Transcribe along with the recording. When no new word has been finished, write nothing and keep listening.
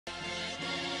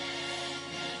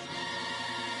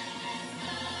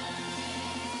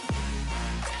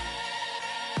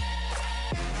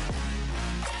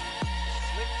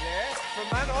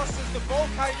Manos as the ball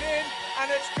came in,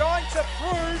 and it's going to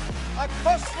prove a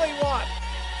costly one.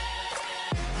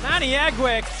 Manny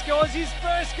Aguek scores his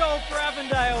first goal for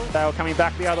Avondale. Dale coming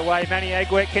back the other way. Manny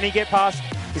Aguek, can he get past?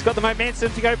 He's got the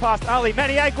momentum to go past Ali.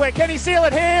 Manny Aguek, can he seal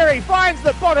it here? He finds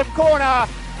the bottom corner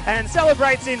and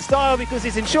celebrates in style because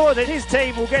he's ensured that his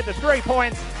team will get the 3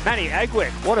 points. Manny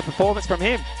Aguek, what a performance from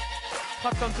him.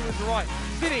 Tucked onto his right.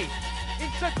 City in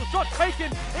central, shot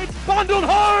taken. It's bundled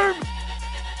home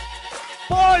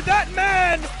by that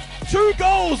man. 2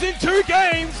 goals in 2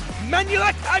 games.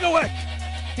 Manyluak Aguek.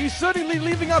 He's certainly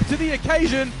living up to the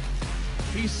occasion.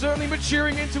 He's certainly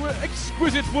maturing into an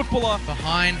exquisite footballer.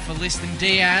 Behind for Liston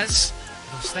Diaz.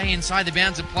 He'll stay inside the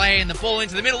bounds of play and the ball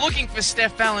into the middle looking for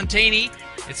Steph Valentini.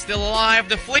 It's still alive.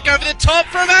 The flick over the top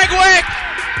from Aguek.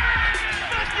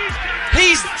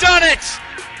 He's done it.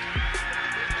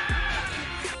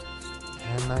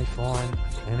 Can they find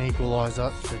an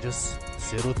equaliser to just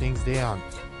settle things down?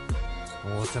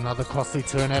 Oh, it's another costly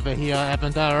turnover here.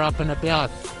 Avondale are up and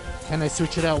about. Can they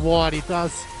switch it out wide? He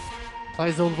does.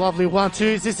 Plays a lovely 1-2.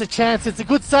 Is this a chance? It's a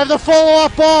good save. The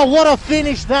follow-up. Oh, what a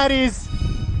finish that is.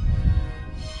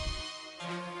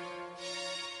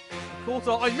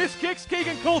 Coulter on missed kicks.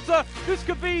 Keegan Coulter. This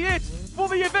could be it for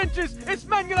the Avengers. It's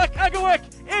Manyluak Aguek.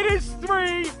 It is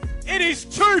 3. It is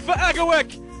 2 for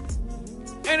Aguek.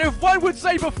 And if one would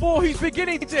say before he's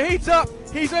beginning to heat up,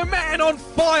 he's a man on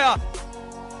fire.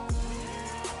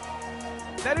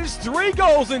 That is 3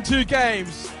 goals in 2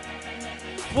 games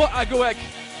for Aguek.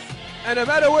 And no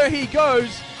matter where he goes,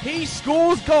 he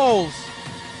scores goals.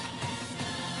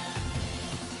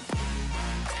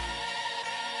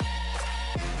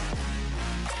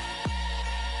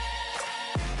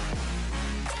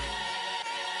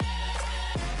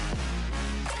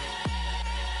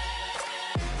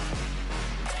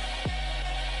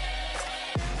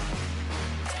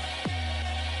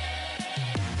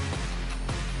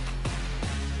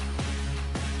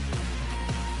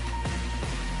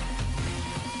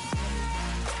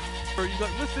 You've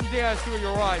got Liston Diaz to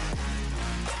your right.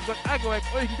 You've got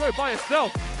Aguek, or you can go by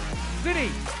yourself. City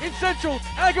in central,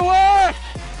 Aguek!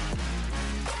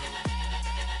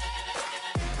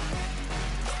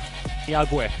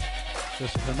 Aguek,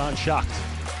 just with the man shocked.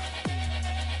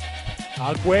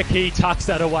 Aguek, he tucks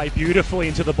that away beautifully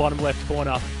into the bottom left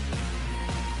corner.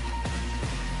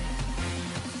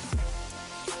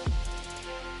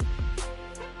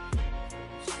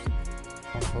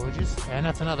 Apologies. And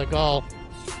that's another goal.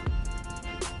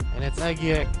 And it's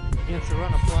Aguek against the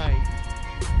run of play.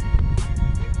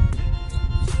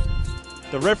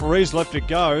 The referee's left it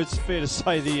go. It's fair to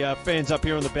say the fans up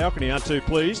here on the balcony aren't too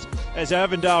pleased as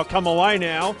Avondale come away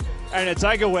now. And it's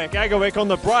Aguek. Aguek on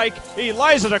the break. He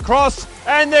lays it across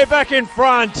and they're back in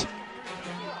front.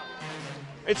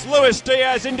 It's Luis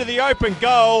Diaz into the open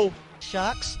goal.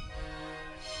 Sharks.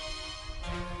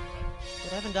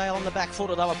 But Avondale on the back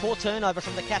foot, although a poor turnover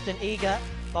from the captain, Eager.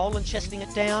 Boland chesting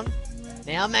it down.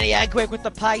 Now Manny Aguek with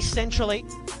the pace centrally.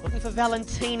 Looking for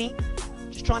Valentini.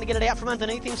 Just trying to get it out from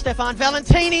underneath him. Stefan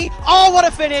Valentini. Oh, what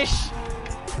a finish!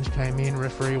 Which came in,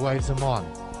 referee waves him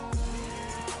on.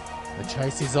 The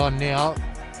chase is on now.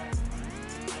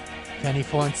 Can he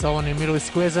find someone in the middle? He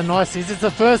squares a nice. It's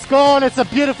the first goal and it's a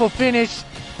beautiful finish.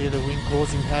 Here the wind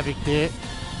causing havoc there.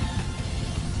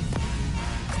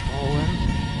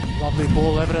 Bowen. Lovely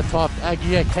ball over the top.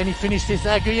 Aguek. Can he finish this?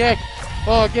 Aguek.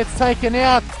 Oh, it gets taken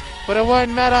out. But it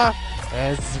won't matter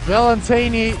as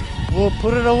Valentini will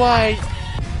put it away.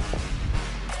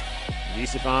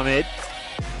 Yusuf Ahmed.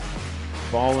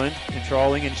 Boland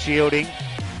controlling and shielding.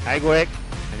 Aguek.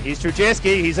 And here's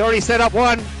Trujeski. He's already set up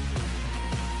one.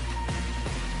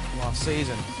 Last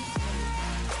season.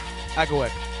 Aguek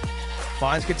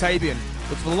finds Katabian.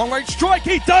 Looks for the long range strike.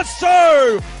 He does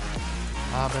so!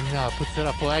 But now puts it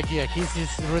up for Aguek. Here's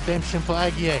his redemption for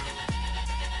Aguek.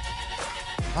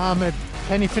 Ahmed,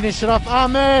 can he finish it off?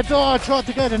 Ahmed, oh, tried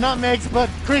to go to nutmegs, but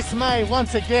Chris May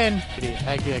once again.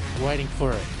 Aguek waiting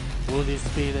for it. Will this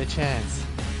be the chance?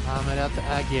 Ahmed out to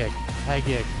Aguek.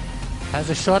 Aguek has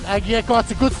a shot. Aguek, oh,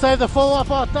 it's a good save. The follow-up,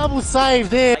 oh, double save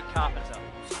there. Carpenter.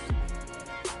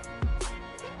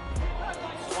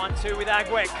 1-2 with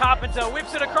Aguek. Carpenter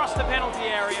whips it across the penalty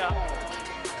area.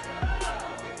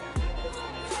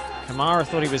 Kamara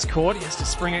thought he was caught. He has to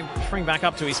spring back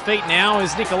up to his feet now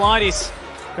as Nicolaitis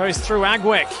goes through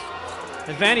Aguek.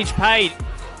 Advantage paid.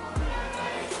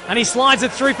 And he slides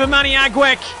it through for Manny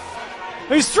Aguek,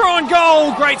 who's through on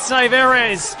goal. Great save,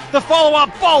 Erez. The follow-up,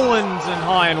 Boland, and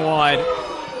high and wide.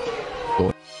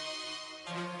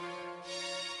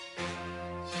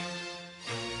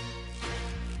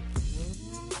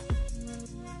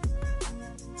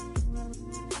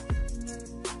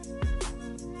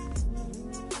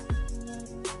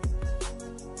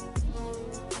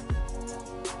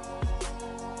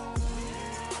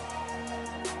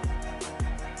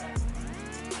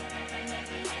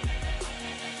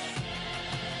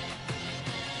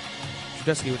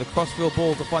 Trudesky with a crossfield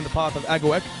ball to find the path of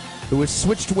Aguek, who has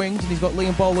switched wings, and he's got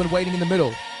Liam Boland waiting in the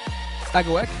middle.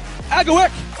 Aguek!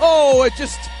 Oh, it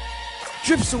just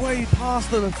drifts away past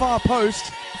the far post.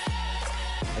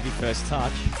 Heavy first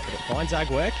touch, but it finds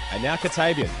Aguek, and now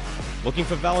Katabian. Looking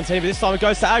for Valentini, but this time it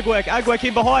goes to Aguek. Aguek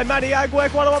in behind, Manny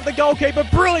Aguek, one above the goalkeeper.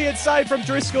 Brilliant save from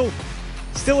Driscoll.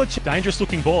 Still a Dangerous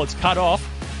looking ball, it's cut off.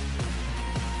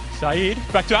 Saeed,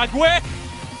 back to Aguek.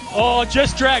 Oh,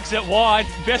 just drags it wide.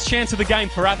 Best chance of the game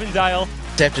for Avondale.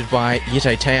 Intercepted by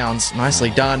Yitte Towns. Nicely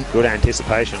done. Good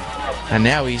anticipation. And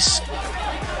now he's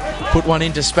put one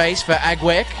into space for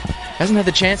Aguek. Hasn't had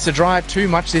the chance to drive too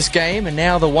much this game, and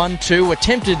now the 1-2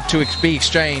 attempted to be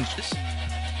exchanged.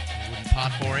 Wooden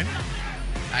part for him.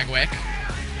 Aguek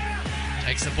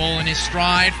takes the ball in his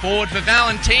stride, forward for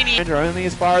Valentini. Only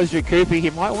as far as Jakupi, he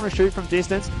might want to shoot from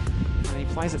distance. And he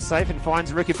plays it safe and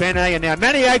finds Rikabene, and now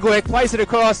Manny Aguek plays it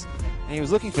across. And he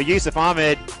was looking for Yusuf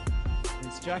Ahmed.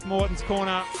 It's Jack Morton's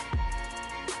corner.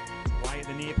 Away at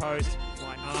the near post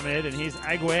by Ahmed, and here's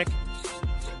Aguek.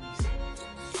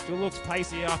 Still looks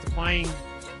pacey after playing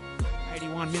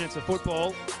 81 minutes of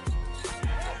football.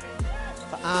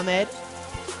 For Ahmed,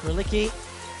 Relicki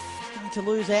going to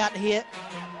lose out here.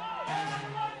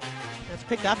 It's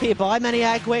picked up here by Manny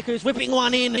Aguek, who's whipping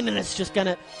one in, and it's just going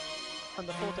to... And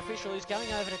the fourth official is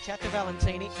going over to chat to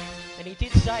Valentini, and he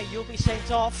did say you'll be sent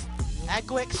off.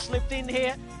 Aguek slipped in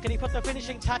here. Can he put the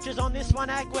finishing touches on this one?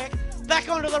 Aguek back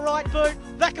onto the right boot,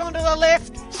 back onto the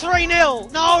left.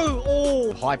 3-0. No.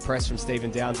 Oh. high press from Stephen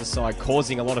Downs' side,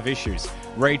 causing a lot of issues.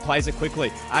 Reid plays it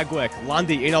quickly. Aguek,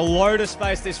 Lundy in a load of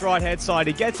space this right-hand side.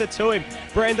 He gets it to him.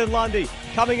 Brandon Lundy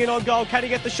coming in on goal. Can he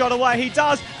get the shot away? He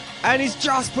does. And he's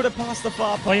just put it past the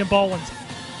far post. Liam Boland,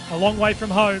 a long way from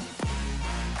home.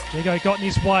 Diego got in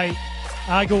his way.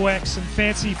 Aguek, some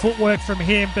fancy footwork from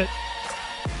him, but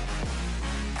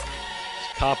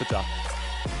Carpenter,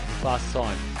 last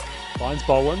time, finds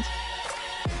Boland.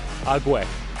 Aguek.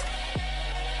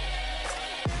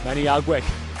 Manny Aguek.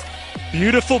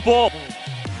 Beautiful ball. Back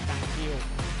heel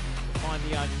to find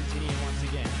the Argentinian once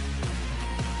again.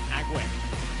 Aguek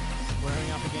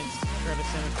squaring up against Trevor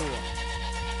Semakula.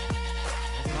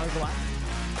 There's an overlap.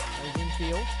 Goes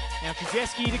infield. Now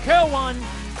Trudesky to curl one,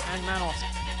 and Manos.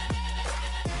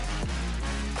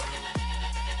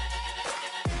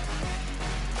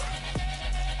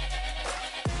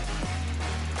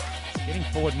 Getting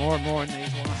forward more and more in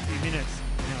these last few minutes.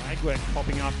 Now Aguek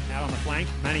popping up out on the flank.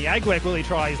 Manny Aguek, will he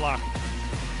try his luck?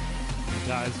 He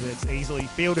does, but it's easily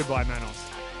fielded by Manos.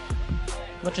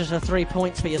 Not just 3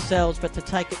 points for yourselves, but to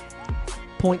take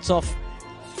points off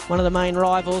one of the main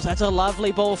rivals. That's a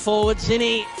lovely ball forward.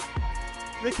 Zinni.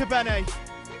 Rikabene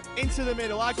into the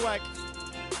middle. Aguek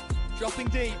dropping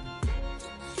deep.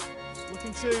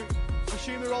 Looking to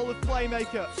assume the role of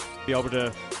playmaker. Be able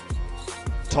to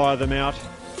tire them out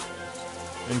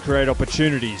and create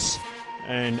opportunities.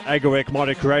 And Aguek might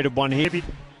have created one here.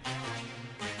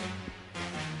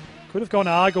 could have gone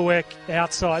to Aguek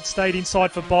outside, stayed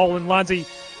inside for Boland. Lundy.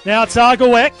 Now it's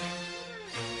Aguek.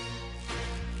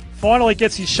 Finally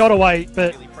gets his shot away,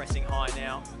 but Really pressing high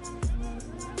now.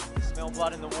 Smell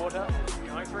blood in the water.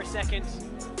 Going for a second.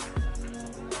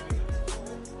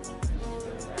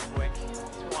 Aguek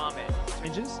to Ahmed.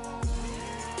 Inches.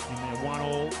 And a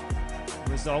 1-1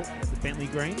 result at the Bentley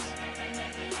Greens.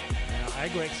 Now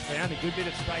Aguek's found a good bit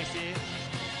of space here.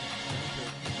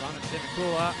 Run at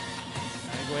Semakula.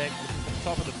 Aguek at the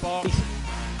top of the box.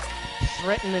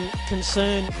 Threaten and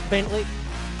concern Bentley.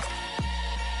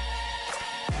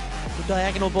 Good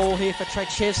diagonal ball here for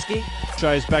Trachevsky.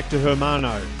 Shows back to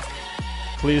Hermano.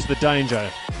 Clears the danger.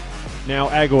 Now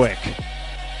Aguek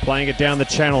playing it down the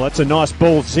channel. That's a nice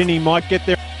ball. Zinni might get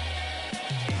there.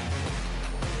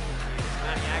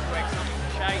 Manny Aguek's on the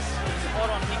chase. Spot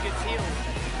on Hickett's heel.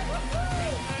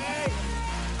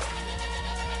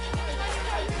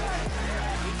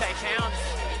 Yitte Towns.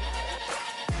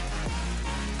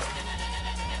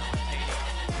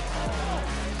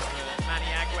 Manny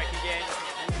Aguek again.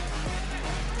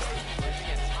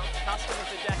 Customer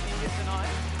for Jack Higgins tonight.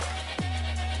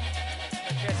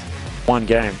 One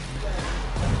game.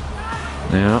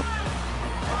 Now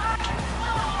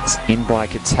it's in by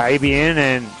Katabian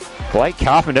and Blake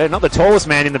Carpenter, not the tallest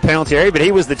man in the penalty area, but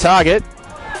he was the target.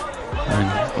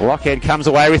 And Lockhead comes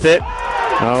away with it.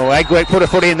 Oh, Aguek put a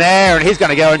foot in there, and he's going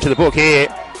to go into the book here.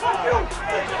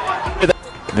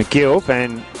 McGilp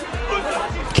and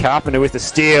Carpenter with the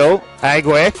steal.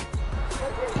 Aguek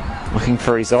looking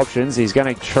for his options. He's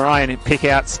going to try and pick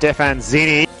out Stefan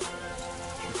Zinni.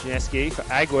 Trudesky for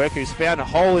Aguek, who's found a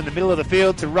hole in the middle of the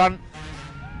field to run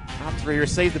after he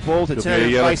received the ball to turn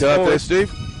and face forward. there,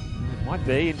 Steve. Might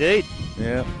be, indeed.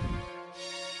 Yeah.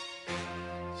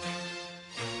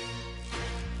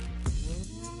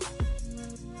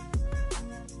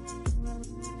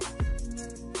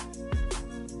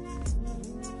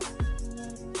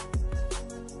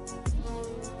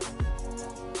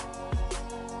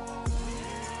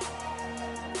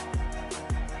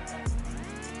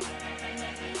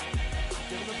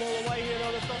 ball away here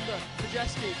though, the Thunder.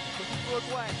 Majeski looking for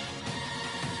Aguek.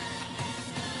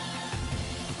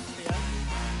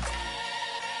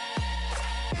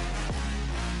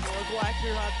 For Aguek,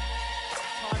 who had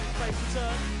time and space to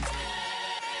turn.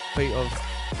 Feet of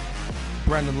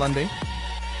Brandon Lundy.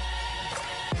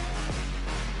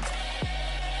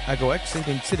 Aguek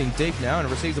sitting deep now and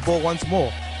receives the ball once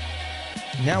more.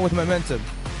 Now with momentum.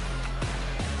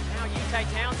 Now UK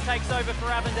Towns takes over for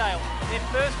Avondale. Their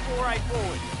first foray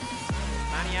forward.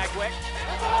 Manny Aguek.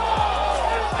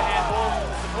 Here's the handball from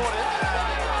the supporters.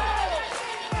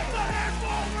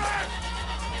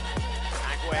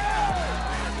 Aguek.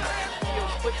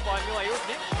 Heels flipped by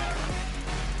Manyluak.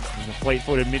 And the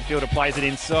fleet-footed midfielder plays it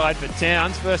inside for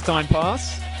Towns. First time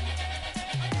pass.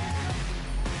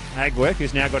 Aguek,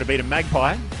 who's now got to beat a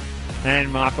Magpie.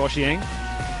 And Mark Oshieng.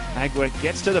 Aguek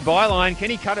gets to the byline. Can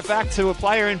he cut it back to a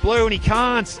player in blue? And he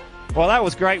can't. Well, that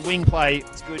was great wing play.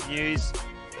 It's good news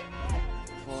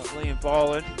for Liam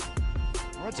Boland.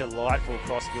 What a delightful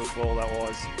crossfield ball that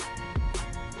was.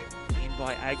 In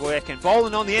by Aguek, and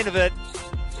Boland on the end of it.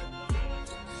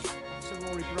 To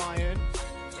Rory Bryan.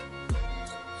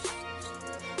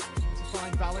 To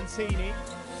find Valentini.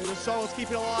 Who does so well to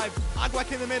keep it alive.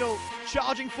 Aguek in the middle.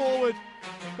 Charging forward.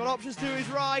 Got options to his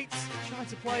right. Trying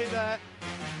to play it there.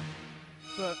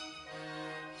 But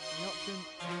the option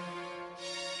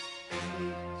in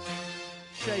the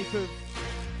shape of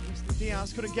Mr.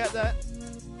 Diaz couldn't get there.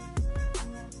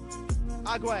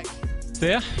 Aguek.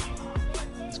 There.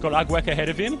 He's got Aguek ahead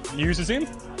of him, uses him.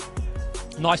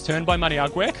 Nice turn by Manny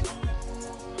Aguek.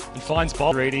 He finds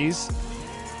Bob. Reedies.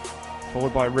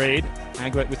 Forward by Reed.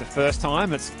 Aguek with the first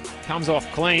time. It comes off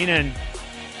clean and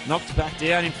knocked back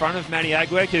down in front of Manny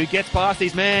Aguek, who gets past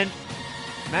his man.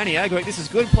 Manny Aguek, this is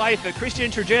good play for Christian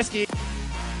Trzeski.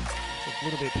 A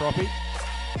little bit proppy.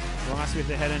 Rice with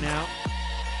the header now.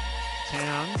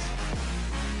 Towns.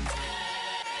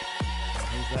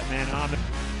 Who's that man armed?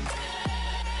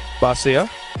 Barcia.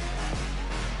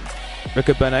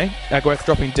 Rickard Bene. Aguek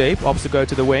dropping deep. Opts to go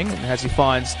to the wing. And as he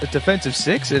finds a defensive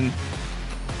 6, and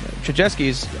Trzeski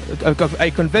is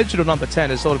a conventional number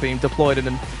 10 is sort of being deployed in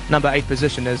the number 8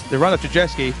 position as the run of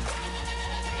Trzeski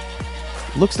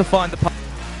looks to find the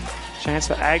Chance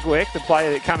for Aguek, the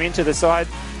player that come into the side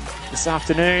this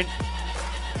afternoon.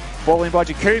 Ball in by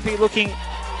Jakupi, looking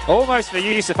almost for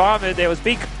Yusuf Ahmed. There was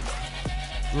big.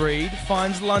 Reed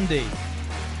finds Lundy.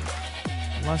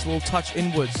 Nice little touch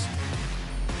inwards.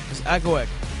 As Aguek,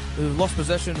 who lost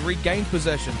possession, regained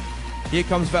possession. Here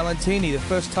comes Valentini, the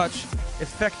first touch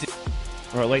effective.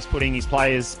 Or at least putting his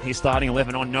players, his starting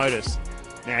 11 on notice.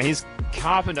 Now here's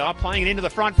Carpenter playing it into the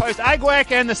front post.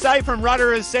 Aguek, and the save from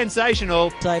Rudder is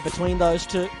sensational. Save between those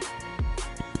two.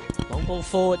 Long ball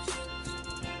forward.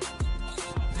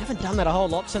 They haven't done that a whole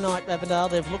lot tonight, Avondale.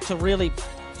 They've looked to really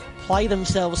play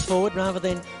themselves forward rather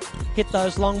than hit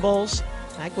those long balls.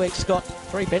 Aguek's got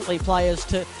 3 Bentley players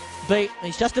to beat.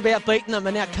 He's just about beaten them,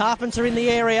 and now Carpenter in the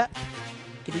area.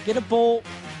 Can he get a ball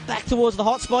back towards the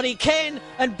hot spot? He can,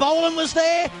 and Boland was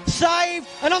there, saved,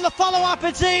 and on the follow-up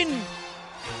it's in.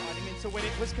 Riding in to win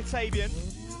it was Katabian.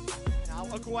 Now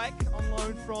Aguek on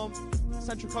loan from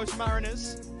Central Coast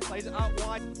Mariners. Plays it out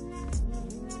wide.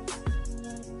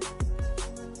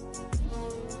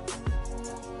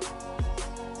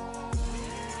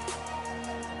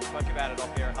 Spoke about it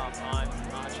off here at half time,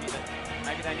 Archie, that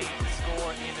maybe they needed to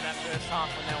score at the end of that first half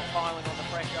when they were piling on the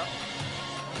pressure.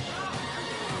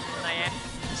 And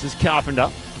they This is Carpenter.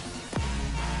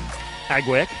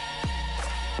 Aguek.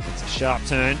 It's a sharp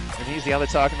turn. And here's the other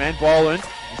target man, Boland.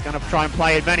 He's going to try and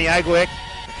play it. Manny Aguek.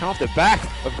 Come off the back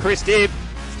of Chris Dibb.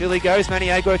 Still he goes, Manny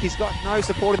Aguek. He's got no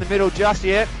support in the middle just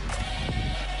yet.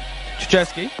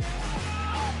 Trzeski.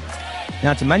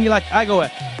 Now to Manyluak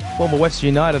Aguek, former West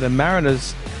United and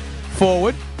Mariners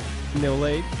forward. 0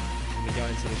 lead. And we go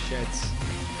into the sheds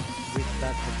with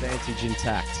that advantage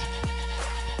intact.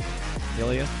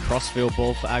 Hillier, crossfield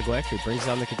ball for Aguek, who brings it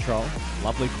under control.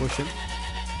 Lovely cushion.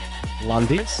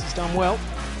 Lundy has done well.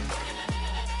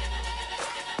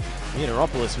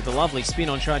 Mitropolis with a lovely spin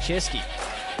on Trzeski.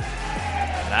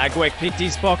 Aguek picked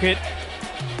his pocket.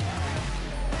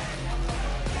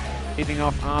 Keeping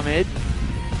off Ahmed.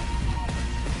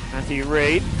 Matthew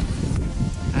Reed.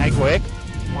 Aguek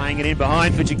playing it in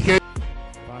behind for Jakupi.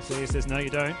 Barcia says no you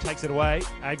don't. Takes it away.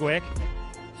 Aguek.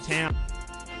 Town.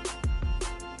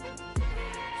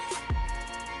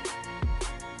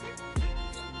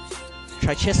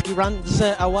 Trzeski runs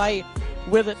away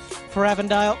with it for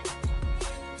Avondale.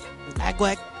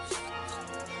 Aguek.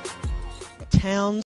 Towns.